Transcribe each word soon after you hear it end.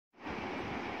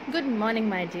Good morning,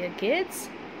 my dear kids.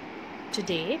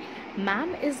 Today,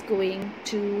 ma'am is going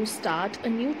to start a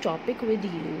new topic with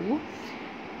you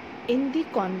in the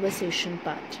conversation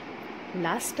part.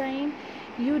 Last time,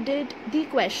 you did the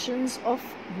questions of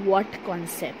what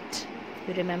concept.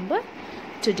 You remember?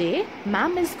 Today,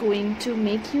 ma'am is going to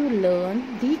make you learn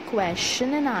the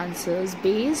question and answers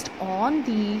based on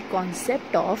the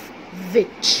concept of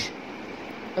which.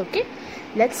 Okay,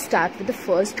 let's start with the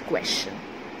first question.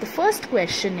 The first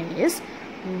question is,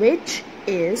 which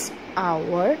is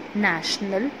our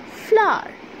national flower?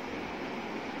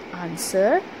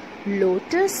 Answer,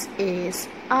 lotus is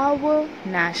our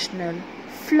national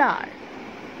flower.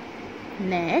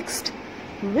 Next,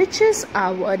 which is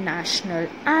our national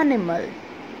animal?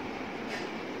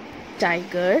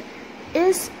 Tiger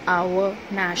is our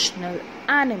national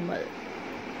animal.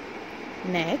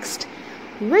 Next,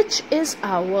 which is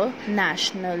our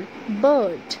national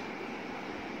bird?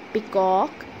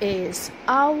 Peacock is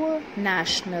our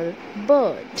national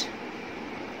bird.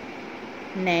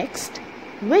 Next,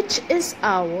 which is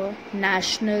our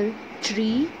national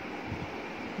tree?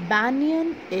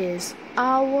 Banyan is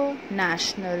our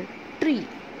national tree.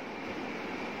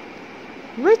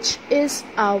 Which is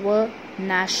our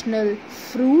national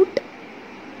fruit?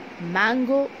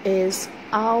 Mango is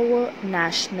our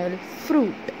national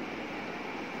fruit.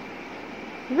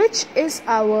 Which is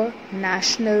our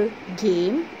national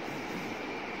game?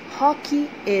 Hockey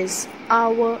is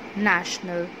our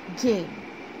national game.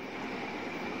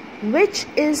 Which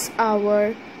is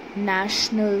our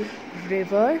national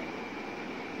river?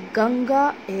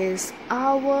 Ganga is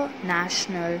our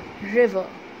national river.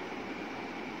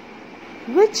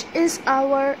 Which is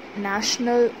our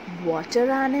national water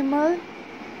animal?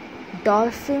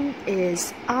 Dolphin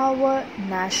is our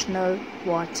national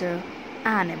water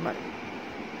animal.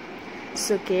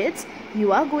 So kids,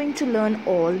 you are going to learn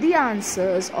all the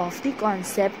answers of the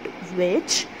concept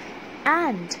which,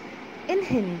 and in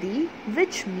Hindi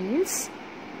which means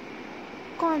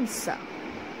kaun sa.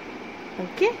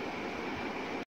 Okay.